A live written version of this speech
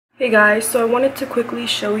Hey guys, so I wanted to quickly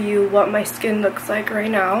show you what my skin looks like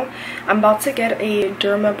right now. I'm about to get a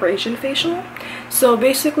dermabrasion facial. So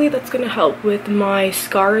basically that's going to help with my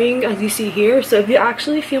scarring, as you see here. So if you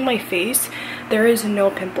actually feel my face, there is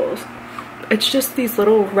no pimples. It's just these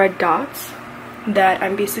little red dots that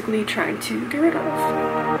I'm basically trying to get rid of.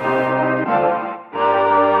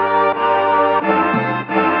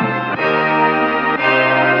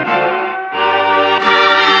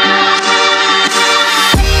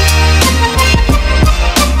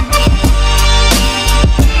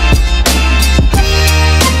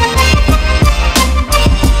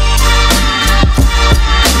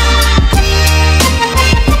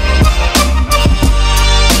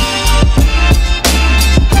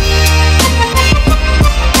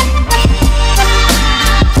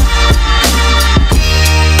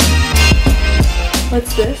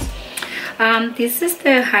 What's this? This is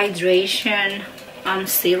the hydration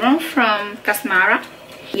serum from Kozah.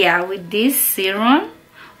 Yeah, with this serum,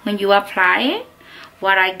 when you apply it,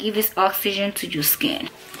 what I give is oxygen to your skin.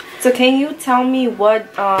 So can you tell me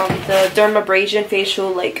what the dermabrasion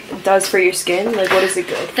facial does for your skin? Like, what is it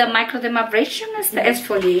good? The microdermabrasion is the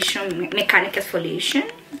exfoliation, mechanical exfoliation,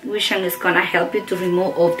 which is gonna help you to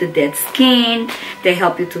remove all the dead skin. They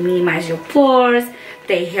help you to minimize your pores.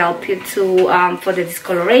 They help you to for the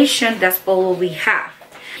discoloration. That's all we have.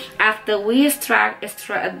 After we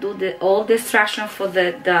do all the extraction for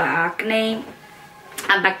the acne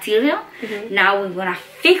and bacteria, now we're gonna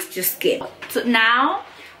fix your skin. So now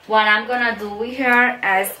what I'm gonna do here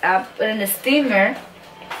is put in a steamer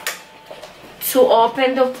to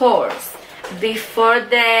open the pores before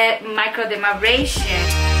the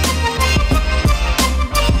microdermabrasion.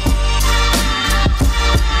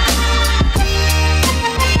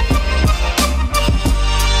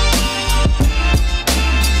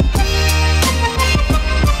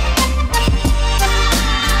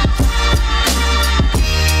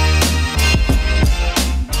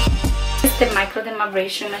 The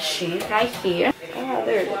microdermabrasion machine right here. Oh,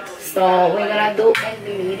 there it is. So we're gonna do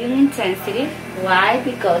a medium intensity. Why?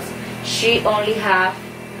 Because she only have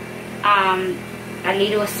a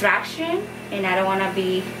little extraction, and I don't want to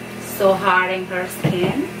be so hard in her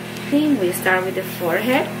skin. We start with the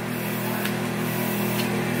forehead.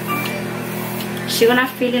 She's gonna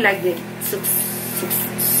feel it like the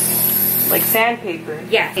like sandpaper.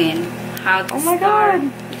 Yeah. And how to oh my start,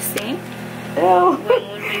 god. you see? Ew. When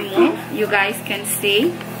we remove, you guys can see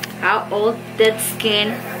how all that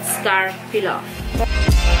skin start peel off.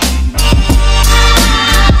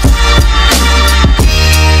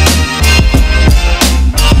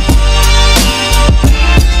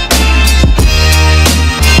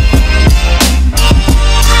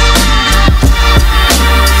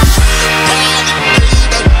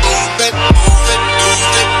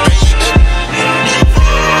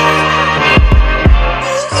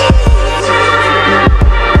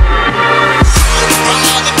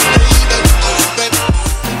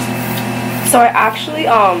 So I actually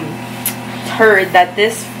heard that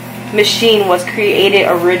this machine was created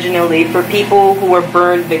originally for people who were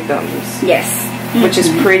burn victims. Yes. Which is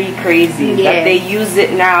pretty crazy. Yeah. That they use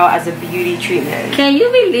it now as a beauty treatment. Can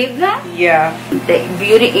you believe that? Yeah. The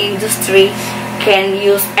beauty industry can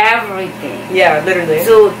use everything. Yeah, literally.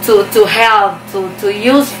 To help, to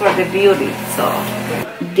use for the beauty. So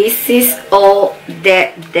this is all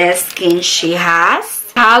the skin she has.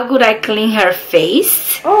 How good I clean her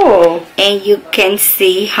face. Oh. And you can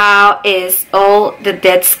see how is all the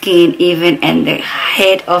dead skin even in the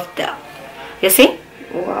head of the, you see?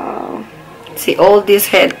 Wow. See, all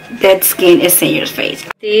this dead skin is in your face.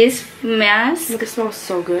 This mask, Look, it smells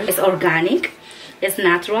so good. it's organic, it's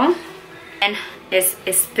natural, and it's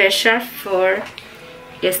special for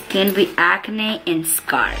your skin with acne and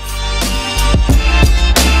scars.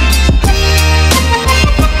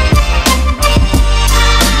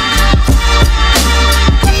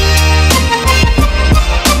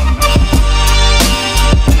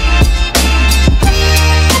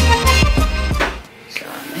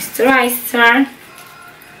 Moisturizer.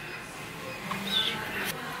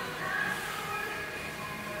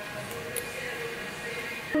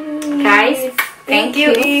 Guys, thank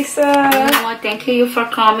you, Isa. Thank you for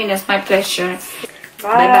coming. It's my pleasure.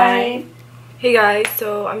 Bye. Bye. Hey guys,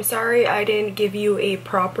 so I'm sorry I didn't give you a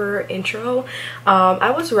proper intro.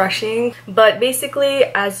 I was rushing, but basically,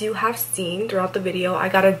 as you have seen throughout the video, I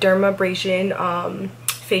got a dermabrasion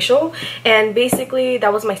facial, and basically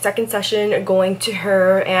that was my second session going to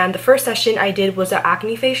her, and the first session I did was an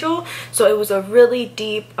acne facial, so it was a really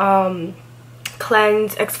deep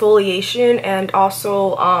cleanse, exfoliation, and also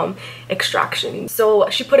extraction. So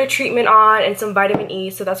she put a treatment on and some vitamin E,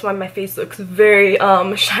 so that's why my face looks very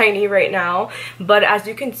shiny right now. But as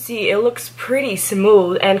you can see, it looks pretty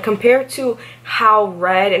smooth, and compared to how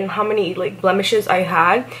red and how many like blemishes I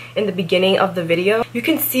had in the beginning of the video, you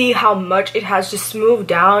can see how much it has just smoothed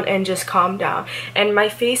down and just calmed down, and my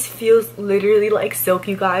face feels literally like silk,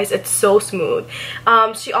 you guys. It's so smooth.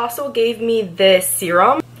 She also gave me this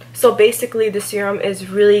serum. So basically the serum is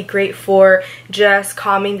really great for just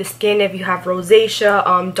calming the skin if you have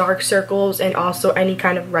rosacea, dark circles, and also any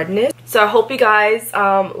kind of redness. So I hope you guys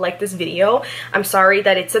like this video. I'm sorry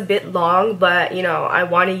that it's a bit long, but you know, I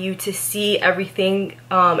wanted you to see everything,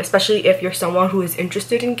 especially if you're someone who is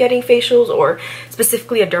interested in getting facials, or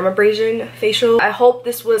specifically a dermabrasion facial. I hope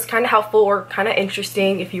this was kind of helpful or kind of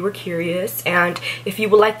interesting if you were curious, and if you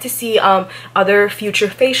would like to see other future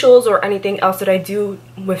facials or anything else that I do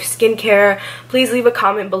with skincare, please leave a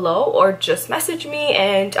comment below or just message me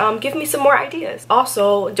and give me some more ideas.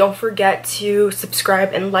 Also, don't forget to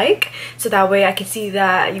subscribe and like, so that way I can see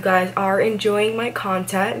that you guys are enjoying my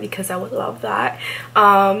content, because I would love that.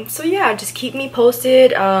 So yeah, just keep me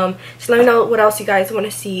posted. Just let me know what else you guys want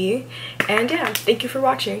to see, and yeah, thank you for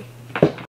watching.